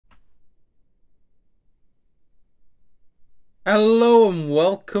Hello and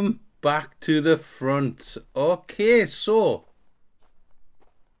welcome back to the front. Okay, so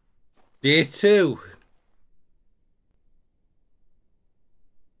day two.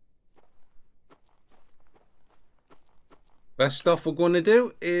 Best stuff we're going to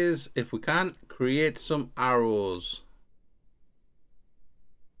do is, if we can, create some arrows.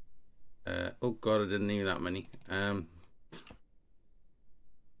 Oh god, I didn't need that many.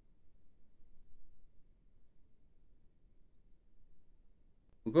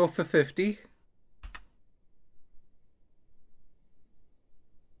 We'll go for 50.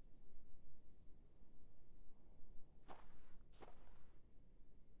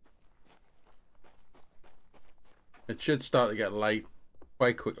 It should start to get light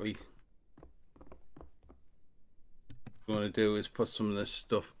quite quickly. What I'm going to do is put some of this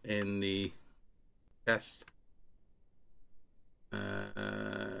stuff in the chest.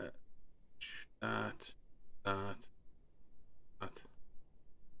 That.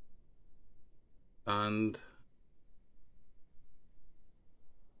 And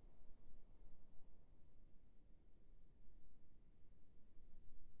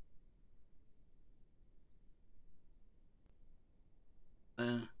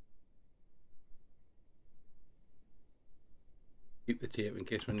keep the tape in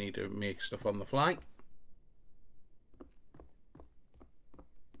case we need to make stuff on the fly.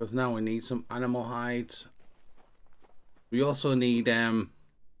 Because now we need some animal hides. We also need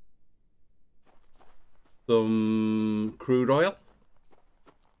some crude oil.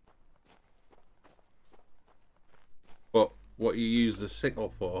 But what you use the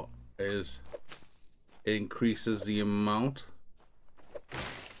sickle for is it increases the amount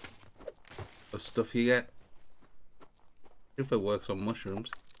of stuff you get. If it works on mushrooms,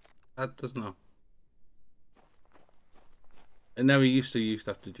 that does not. It never used to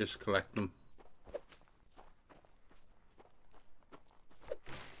have to just collect them.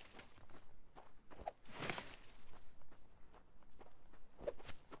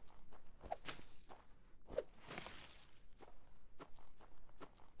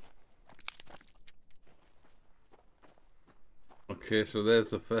 Okay, so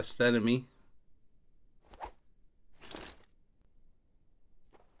there's the first enemy.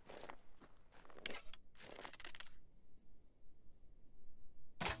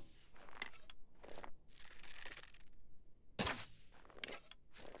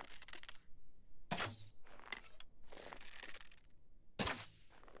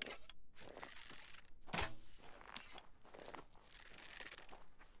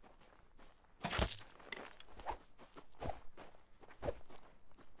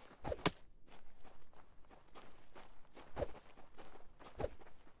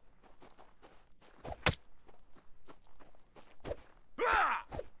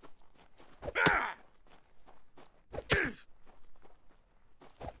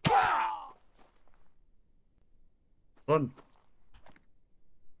 Fun.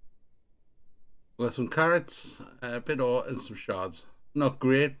 We got some carrots, a bit of ore, and some shards. Not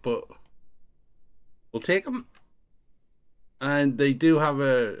great, but we'll take them. And they do have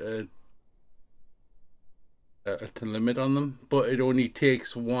a limit on them, but it only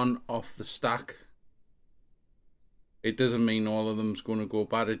takes one off the stack. It doesn't mean all of them's going to go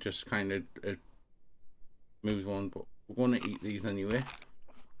bad. It just kind of moves one. But we're going to eat these anyway.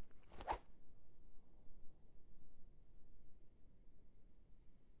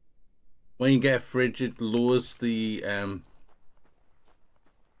 When you get a fridge, it lowers the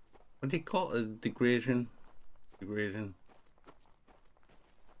what do you call it? Degradation. It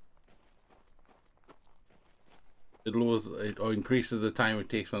lowers it or increases the time it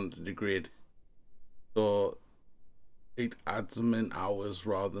takes for them to degrade. So it adds them in hours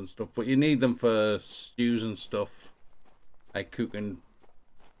rather than stuff. But you need them for stews and stuff, like cooking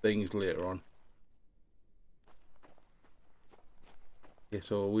things later on. Okay,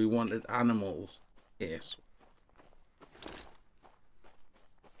 so we wanted animals. Yes.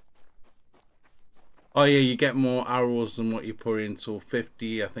 Oh yeah, you get more arrows than what you put in. So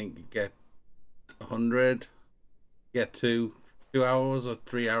 50, I think you get 100. You get two arrows or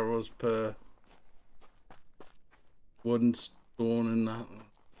 3 arrows per wooden stone and that.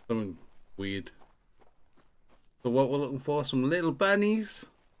 Something weird. So what we're looking for, some little bunnies.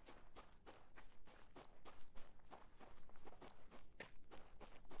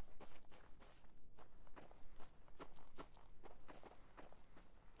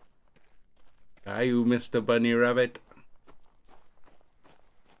 Are you Mr. Bunny Rabbit?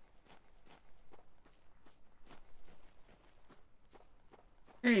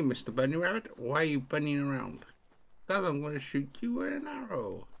 Hey, Mr. Bunny Rabbit, why are you bunnying around? Because I'm going to shoot you with an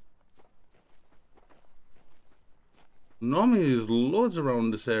arrow. Normally there's loads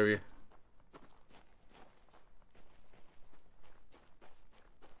around this area.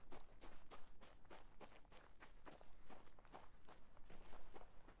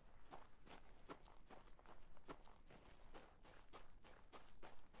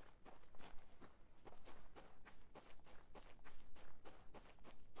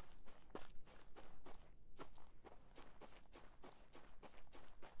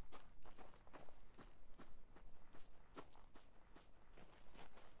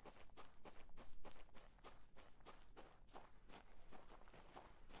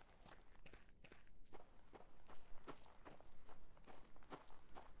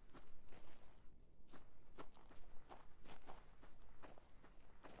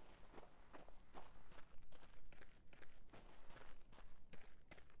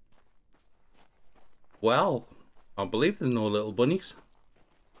 Well, I believe there's no little bunnies.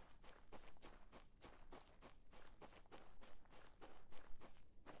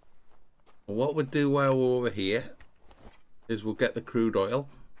 What we'll do while we're over here is we'll get the crude oil,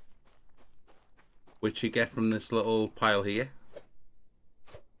 which you get from this little pile here.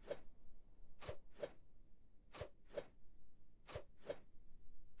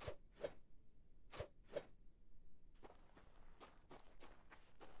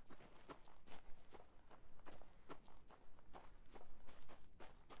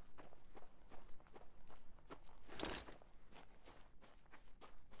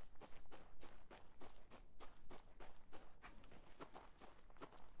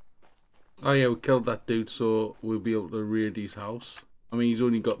 Oh yeah, we killed that dude, so we'll be able to raid his house. I mean, he's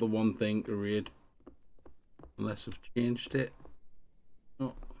only got the one thing to raid. Unless I've changed it.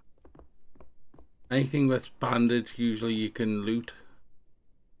 Oh. Anything that's banded, usually you can loot.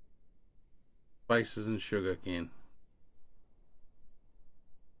 Spices and sugar cane.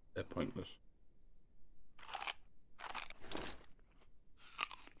 They're pointless.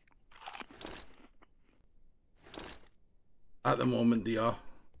 At the moment they are.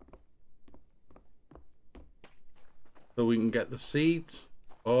 So we can get the seeds.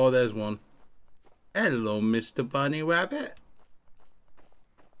 Oh, there's one. Hello, Mr. Bunny Rabbit.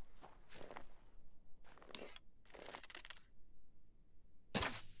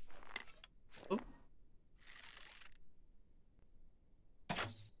 Oh.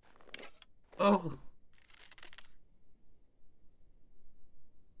 Oh.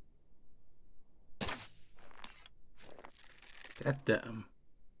 God damn.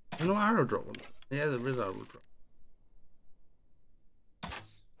 There's no arrow drop. Yeah, there is arrow drop.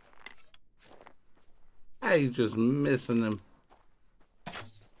 He's just missing him.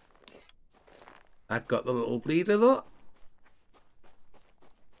 That got the little bleeder though.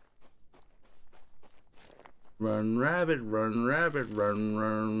 Run rabbit, run rabbit, run,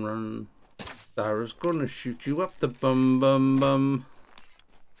 run, run. Sarah's gonna shoot you up the bum bum bum.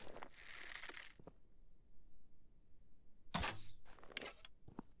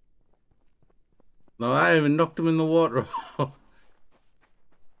 No, I even knocked him in the water.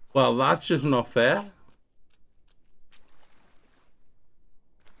 Well, that's just not fair.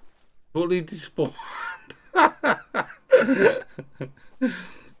 Totally despawned.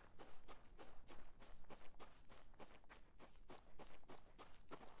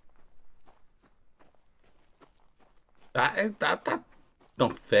 That's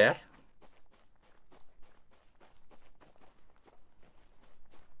not fair.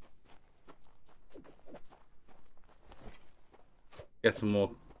 Get some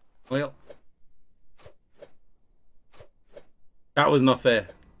more. Well, that was not fair.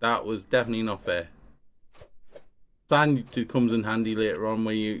 That was definitely not fair. Sand comes in handy later on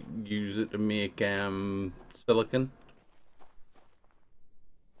when you use it to make silicon.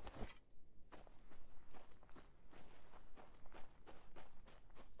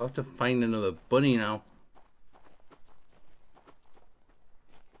 I'll have to find another bunny now.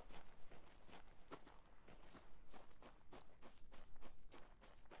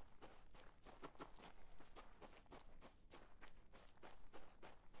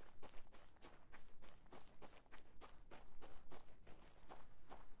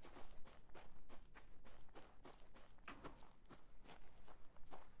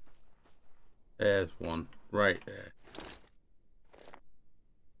 There's one right there.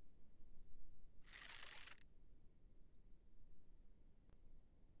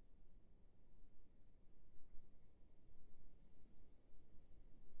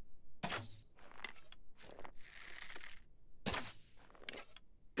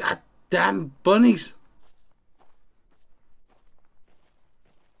 God damn bunnies!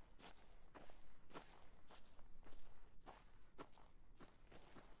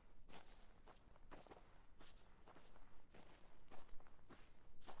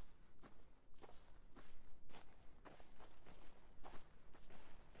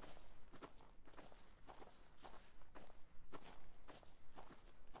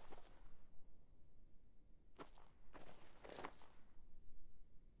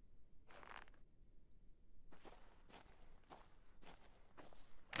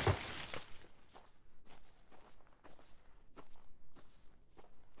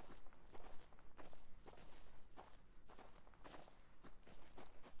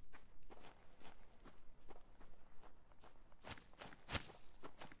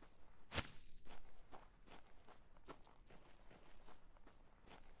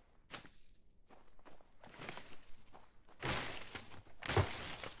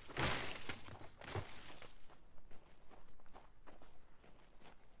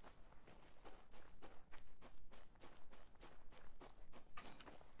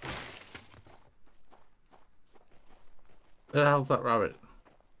 Where the hell's that rabbit?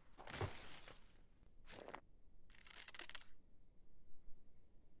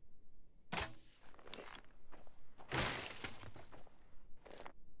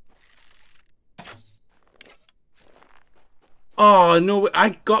 Oh no,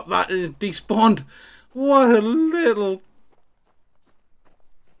 I got that and it despawned. What a little...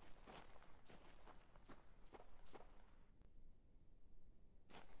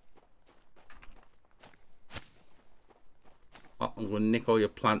 Oh, I'm going to nick all your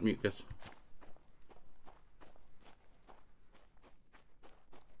plant mucus.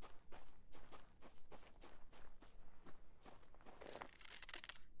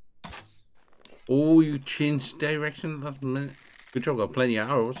 Oh, you changed direction last minute. Good job, got plenty of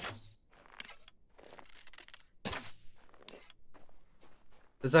arrows.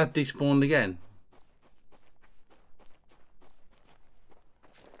 Has that despawned again?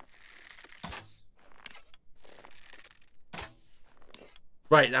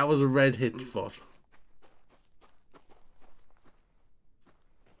 Right, that was a red hit spot.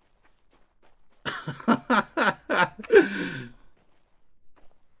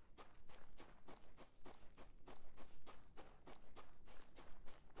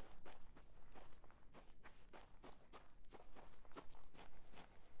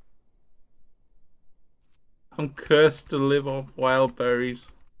 I'm cursed to live off wild berries.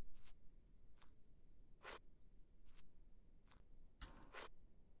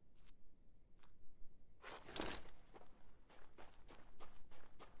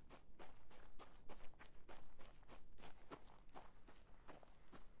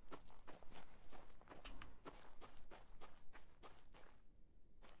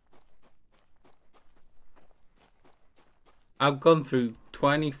 I've gone through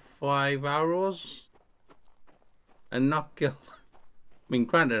 25 arrows and not killed. I mean,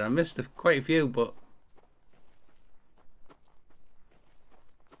 granted, I missed quite a few, but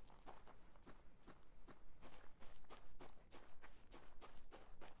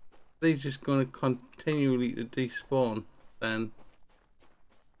they're just going to continually to despawn. Then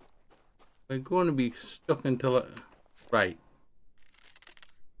we're going to be stuck until it... Right.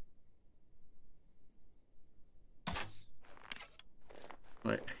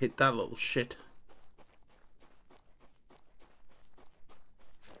 Right, hit that little shit.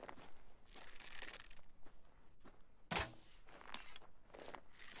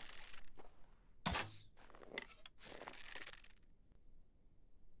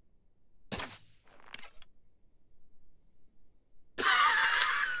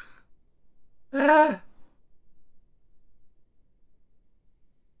 Ah.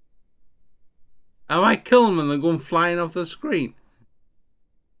 I might kill them and they're going flying off the screen.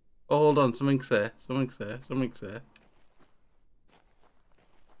 Oh, hold on, something's there. Something's there. Something's there.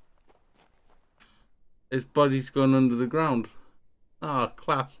 His body's gone under the ground. Ah, oh,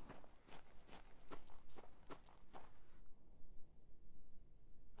 class.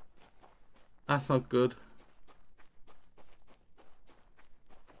 That's not good.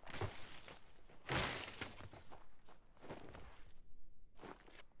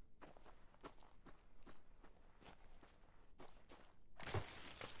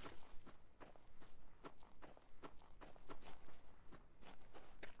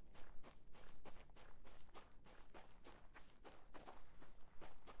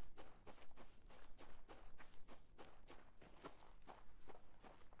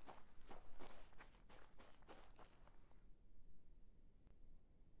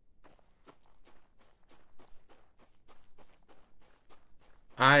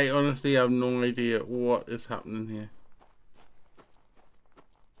 I honestly have no idea what is happening here.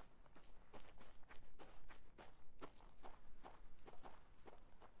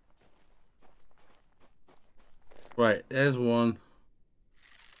 Right, there's one.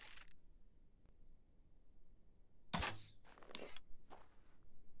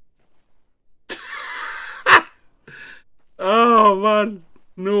 Oh man,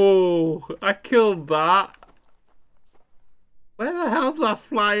 no, I killed that. Where the hell's that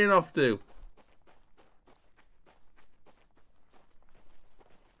flying off to?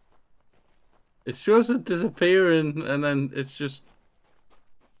 It shows it disappearing and then it's just...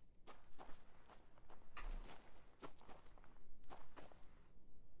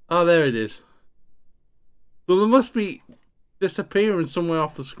 Oh, there it is. So there must be disappearing somewhere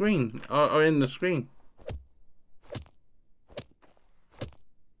off the screen or in the screen.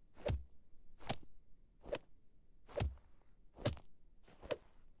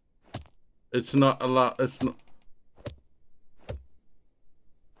 It's not a lot. It's not.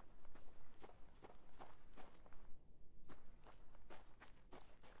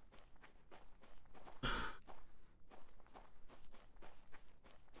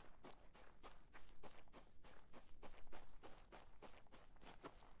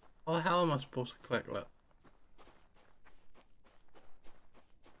 How the hell am I supposed to collect that?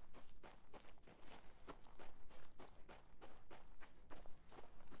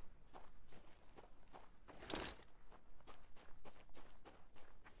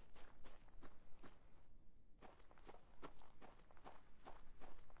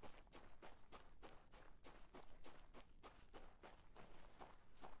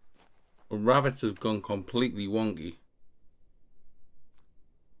 Well, rabbits have gone completely wonky.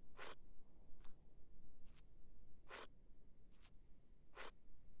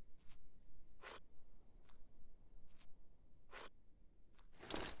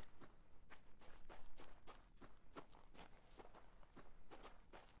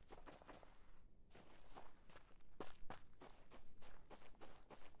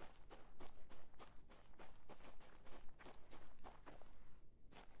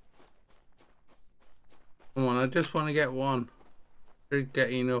 Come on, I just want to get one. Should get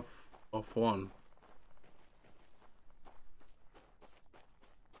enough off one.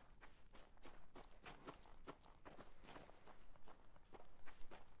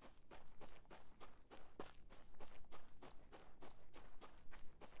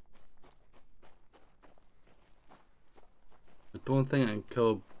 I don't think I can kill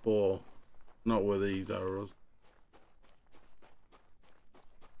a boar. Not with these arrows.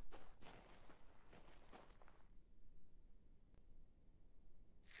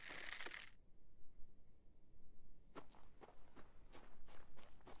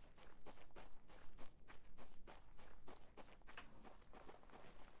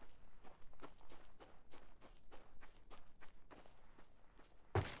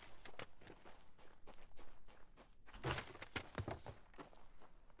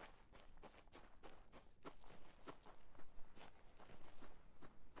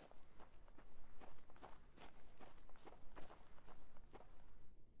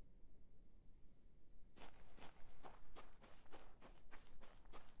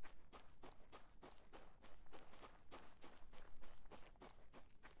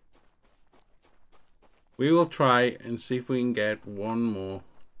 We will try and see if we can get one more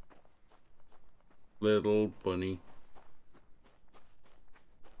little bunny.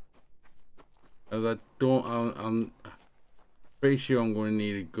 As I don't, I'm pretty sure I'm going to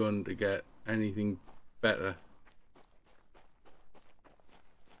need a gun to get anything better.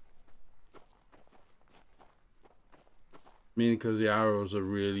 Mainly because the arrows are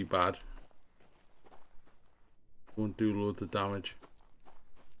really bad. Won't do loads of damage.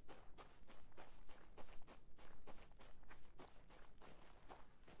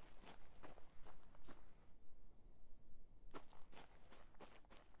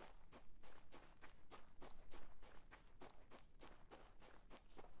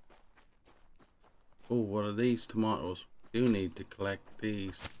 Oh, what are these tomatoes? We do need to collect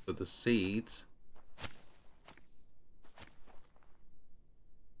these for the seeds.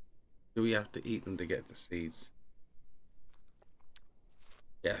 Do we have to eat them to get the seeds?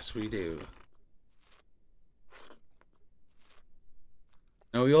 Yes, we do.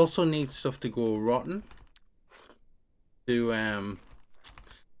 Now we also need stuff to go rotten to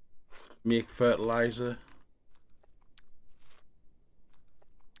make fertilizer.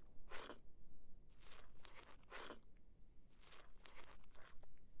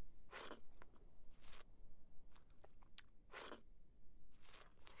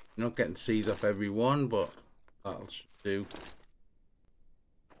 You're not getting seeds off every one, but that'll do.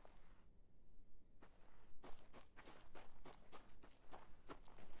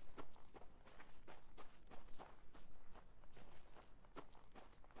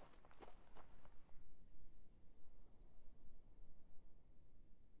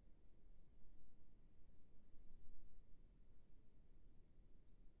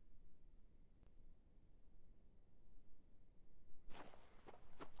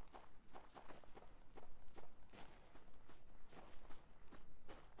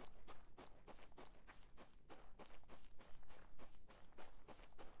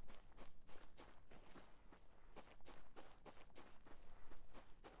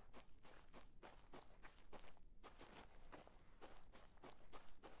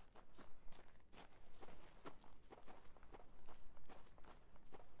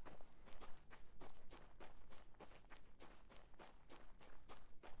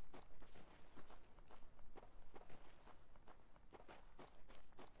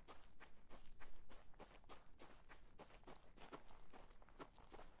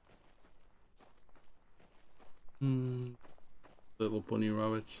 Little bunny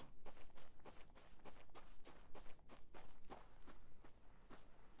rabbits.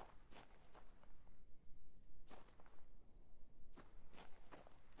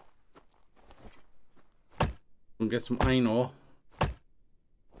 We'll get some iron ore.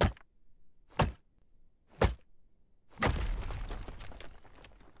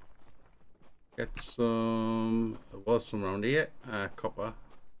 Get some, there was some around here, copper.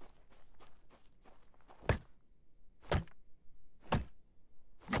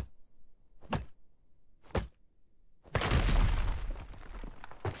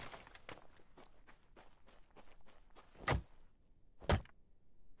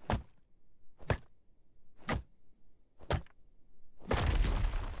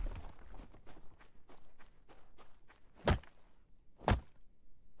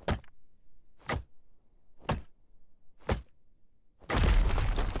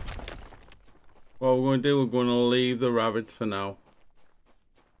 What we're going to do, we're going to leave the rabbits for now.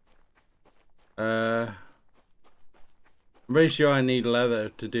 I'm pretty sure I need leather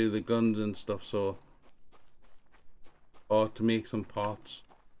to do the guns and stuff, so, or to make some parts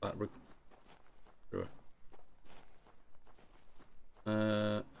that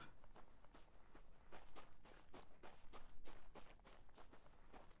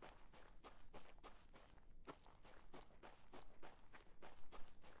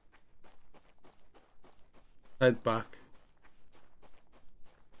head back.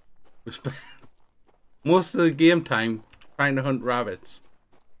 We spent most of the game time trying to hunt rabbits,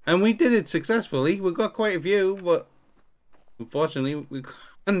 and we did it successfully. We got quite a few, but unfortunately we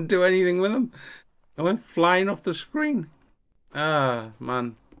couldn't do anything with them. I went flying off the screen. Ah,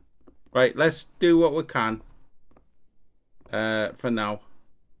 man. Right, let's do what we can for now.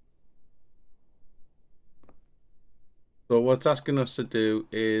 So what's asking us to do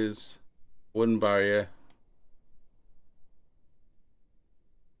is wooden barrier,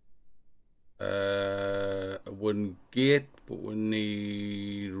 a wooden gate, but we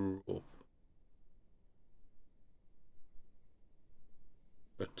need rope.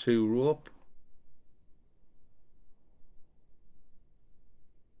 Got 2 rope.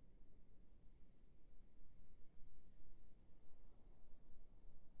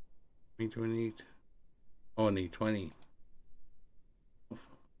 Do we need? Oh, I need 20.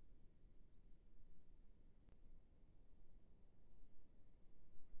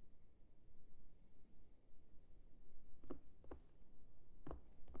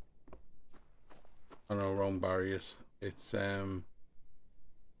 Oh no, wrong barriers. It's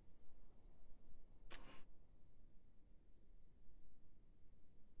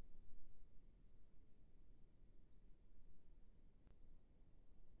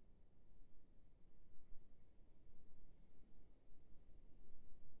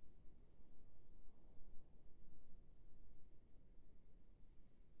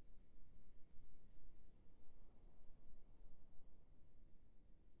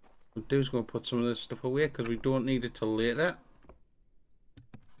So we'll do is going to put some of this stuff away because we don't need it till later.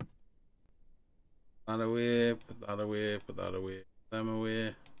 That away, put that away, put that away, them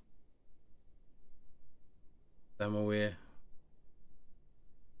away, them away.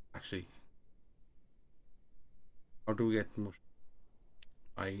 Actually, how do we get much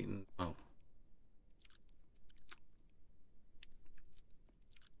by eating? Oh.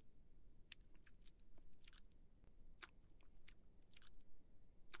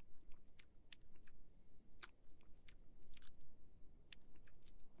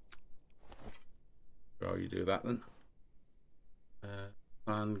 How you do that then?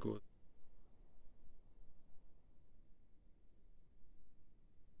 And go.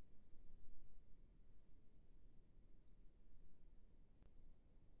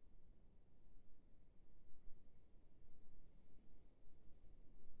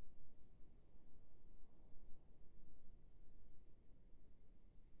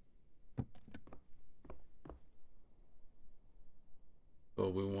 So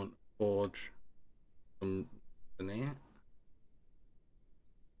we want forge some there.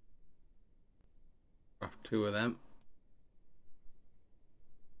 Craft 2 of them.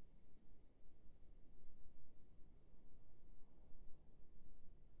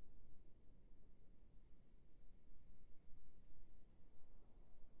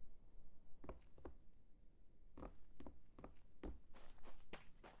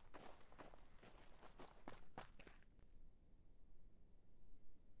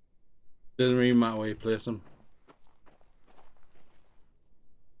 Doesn't really matter where you place them.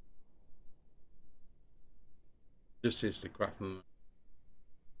 Just says to craft them.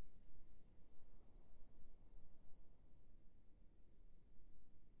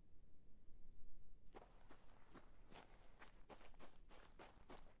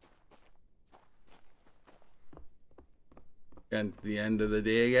 And the end of the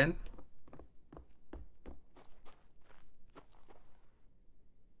day again.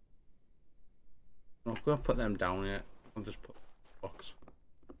 No gonna put them down here. I'll just put the box.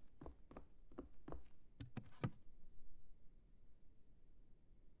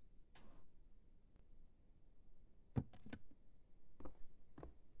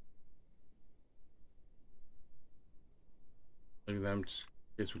 Look at them, just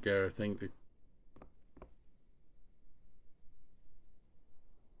in case we get everything to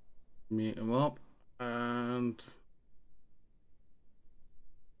meet them up. And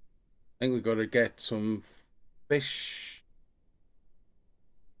I think we got to get some fish.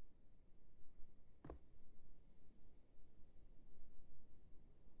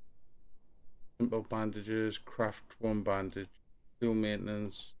 Simple bandages, craft one bandage, tool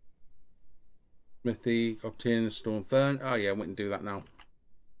maintenance, smithy, obtain a stone fern. Oh yeah, we can do that now.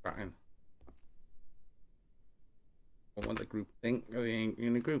 Right in. I want the group thing. Oh, they ain't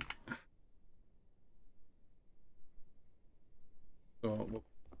in a group. So we'll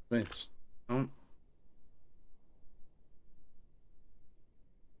smiths on.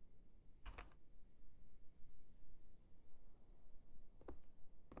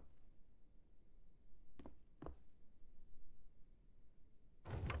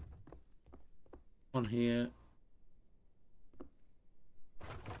 One here.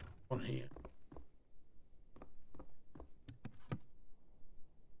 One here.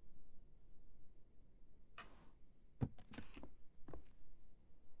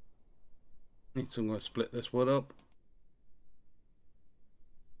 So I'm going to split this wood up.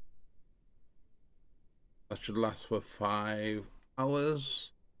 That should last for 5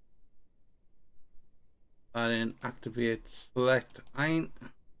 hours. And then activate select iron.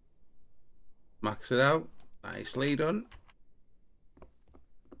 Max it out. Nicely done.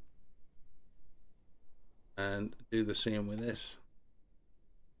 And do the same with this.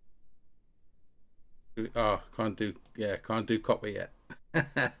 Oh, can't do copper yet.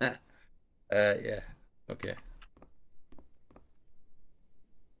 Yeah, okay.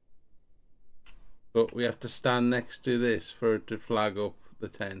 But we have to stand next to this for it to flag up the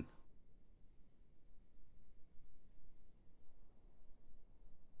 10.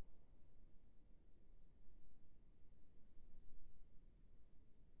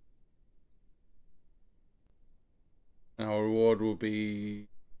 Our reward will be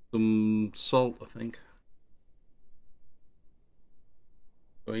some salt, I think.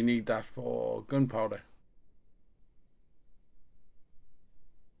 So we need that for gunpowder.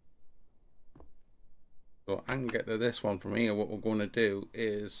 So I can get to this one from here. What we're going to do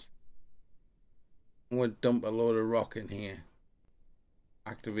is I'm going to dump a load of rock in here.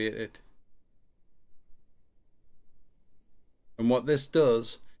 Activate it. And what this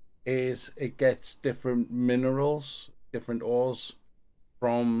does is it gets different minerals, different ores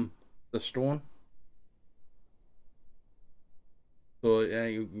from the stone. So yeah,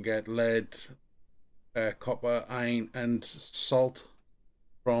 you can get lead, copper, iron, and salt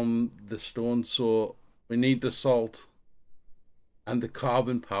from the stone. So we need the salt and the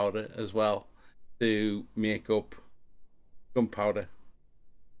carbon powder as well to make up gunpowder.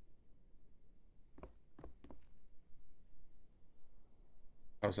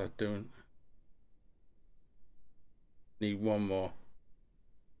 How's that doing? Need one more.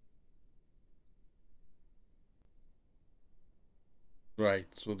 Right,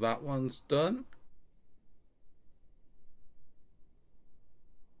 so that one's done.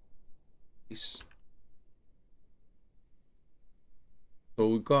 Nice. So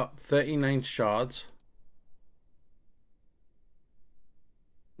we've got 39 shards.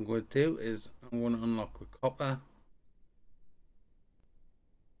 What I'm going to do is I'm going to unlock the copper,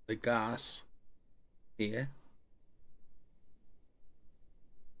 the gas here.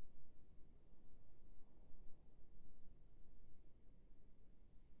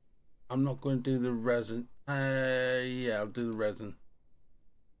 I'm not going to do the resin. Yeah, I'll do the resin.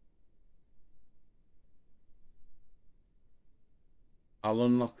 I'll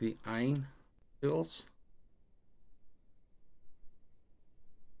unlock the iron tools.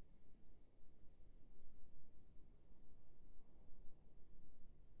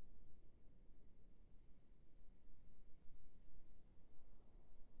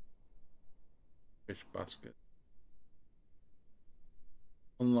 Fish basket.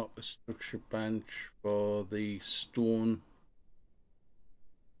 Unlock the structure bench for the stone.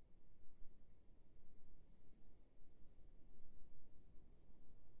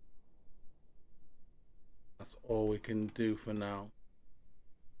 That's all we can do for now.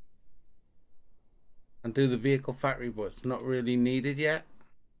 And do the vehicle factory, but it's not really needed yet.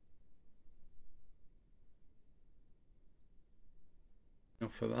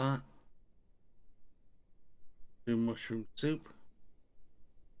 Enough for that. Do mushroom soup.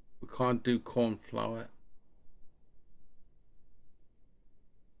 We can't do corn flour.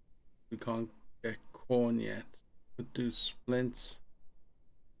 We can't get corn yet. Could do splints.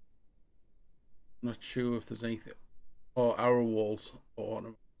 Not sure if there's anything. Or arrow walls or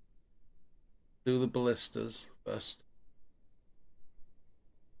ornament. Do the ballistas first.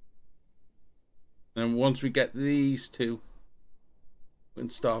 And once we get these two, we can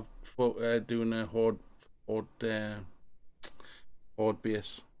start doing a horde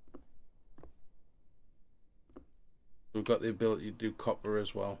base. We've got the ability to do copper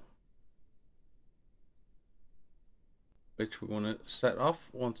as well, which we're going to set off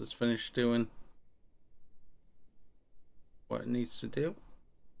once it's finished doing what it needs to do.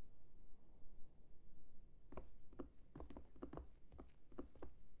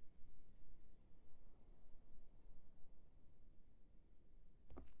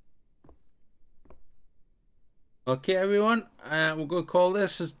 Okay, everyone, we're going to call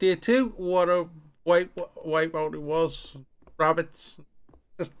this as day 2. What a wipe out it was. Rabbits.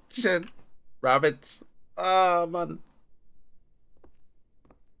 Shit. Rabbits. Oh, man.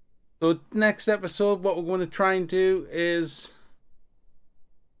 So next episode, what we're going to try and do is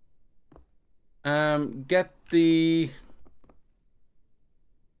get the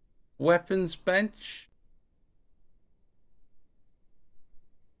weapons bench.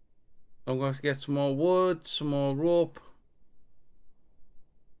 I'm going to get some more wood, some more rope.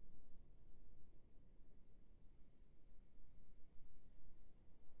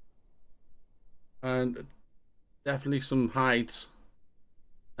 And definitely some hides.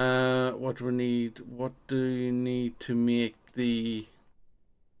 What do we need? What do you need to make the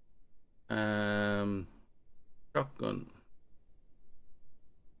shotgun?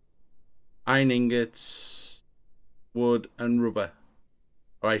 Iron ingots, wood and rubber.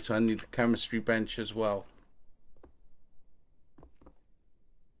 Alright, so I need the chemistry bench as well.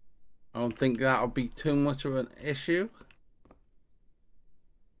 I don't think that'll be too much of an issue.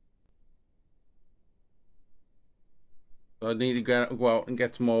 So I need to go out and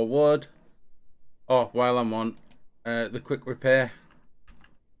get some more wood. Oh, while I'm on the quick repair.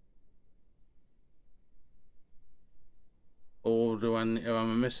 Or am I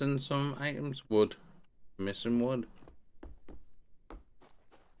missing some items? Wood. Missing wood.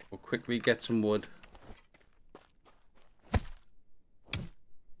 We'll quickly get some wood.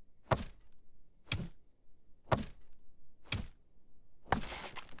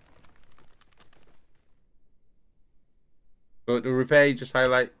 Go to repair, you just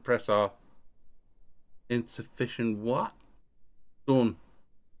highlight, press R. Insufficient what? Done.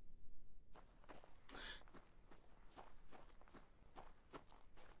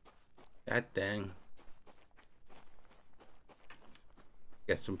 God dang.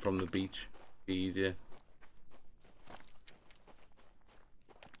 Get some from the beach. Be easier.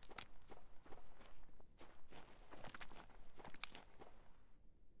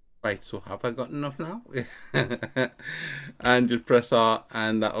 Right, so have I got enough now? And just press R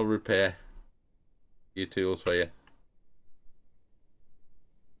and that'll repair your tools for you.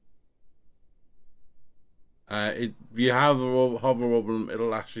 If you hover over them,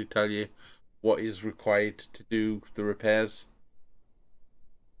 it'll actually tell you what is required to do the repairs.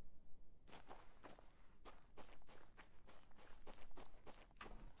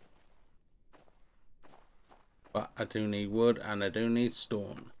 But I do need wood and I do need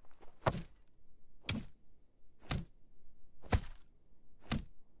stone.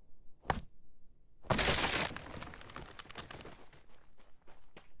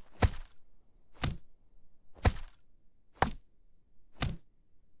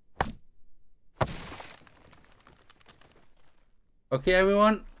 Okay,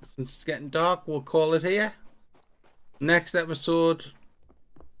 everyone, since it's getting dark, we'll call it here. Next episode,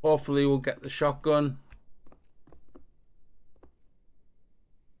 hopefully we'll get the shotgun.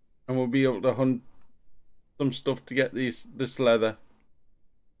 And we'll be able to hunt some stuff to get this leather.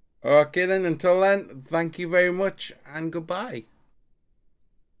 Okay then, until then, thank you very much and goodbye.